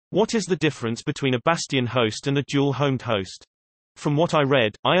What is the difference between a bastion host and a dual-homed host? From what I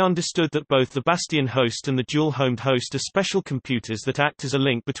read, I understood that both the bastion host and the dual-homed host are special computers that act as a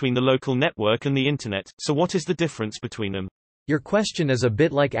link between the local network and the Internet, so what is the difference between them? Your question is a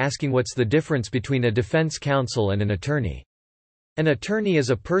bit like asking what's the difference between a defense counsel and an attorney. An attorney is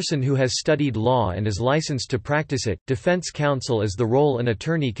a person who has studied law and is licensed to practice it. Defense counsel is the role an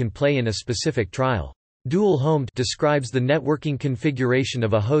attorney can play in a specific trial. Dual-homed describes the networking configuration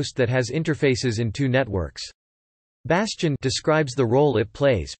of a host that has interfaces in two networks. Bastion describes the role it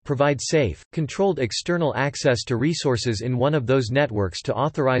plays, provide safe, controlled external access to resources in one of those networks to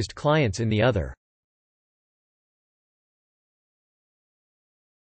authorized clients in the other.